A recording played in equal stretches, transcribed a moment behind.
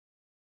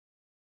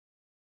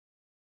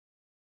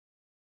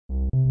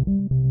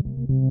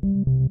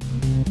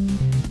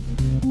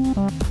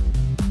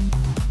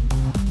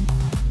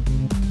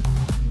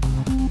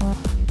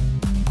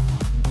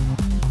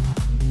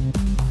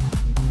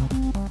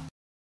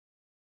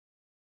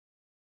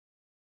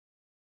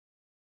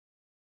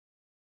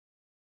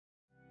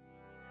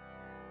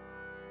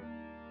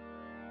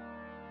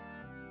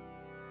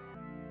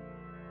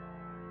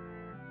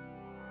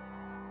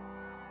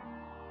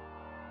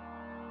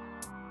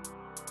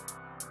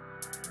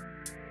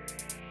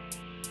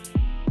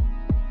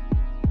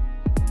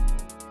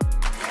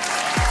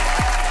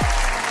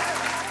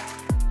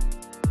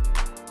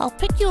I'll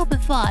pick you up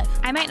at 5.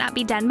 I might not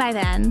be done by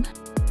then.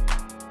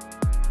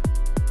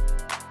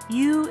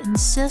 You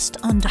insist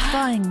on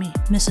defying me,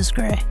 Mrs.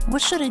 Gray.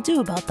 What should I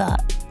do about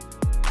that?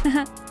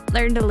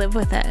 Learn to live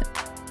with it.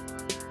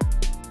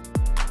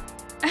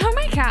 Oh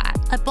my god.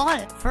 I bought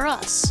it for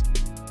us.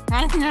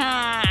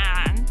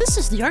 This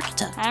is the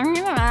architect.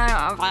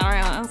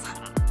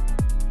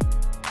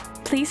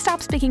 Please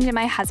stop speaking to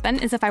my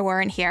husband as if I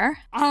weren't here.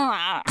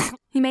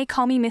 You may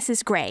call me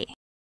Mrs. Gray.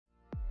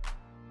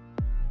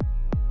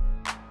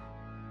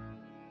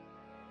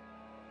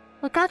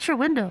 Look out your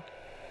window.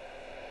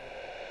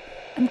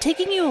 I'm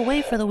taking you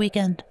away for the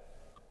weekend.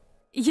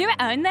 You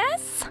own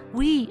this?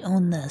 We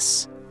own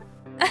this.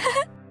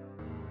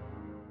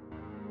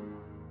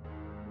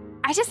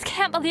 I just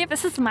can't believe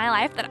this is my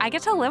life, that I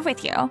get to live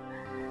with you.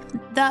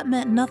 That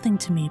meant nothing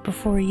to me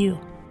before you.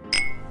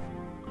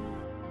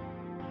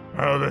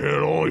 How the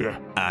hell are you?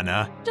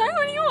 Anna? Joe,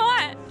 what do you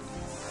want?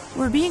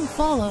 We're being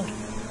followed.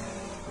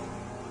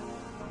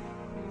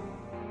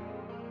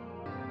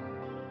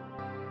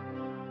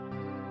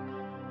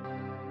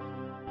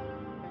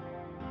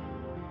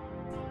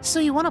 So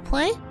you want to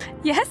play?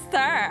 Yes,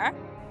 sir.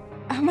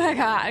 Oh my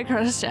god,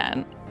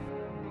 Christian.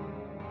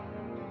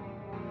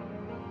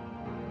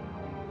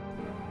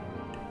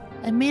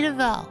 I made a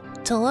vow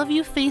to love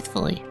you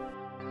faithfully,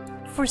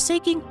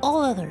 forsaking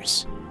all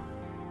others,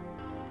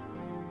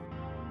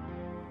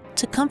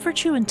 to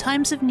comfort you in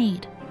times of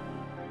need,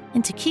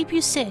 and to keep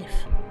you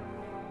safe,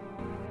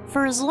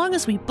 for as long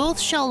as we both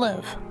shall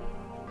live.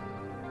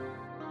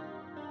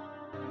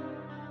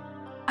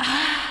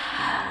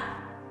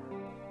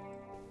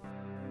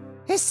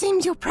 It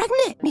seems you're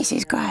pregnant,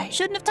 Mrs. Gray.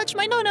 Shouldn't have touched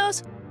my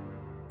no-nos.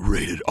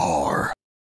 Rated R.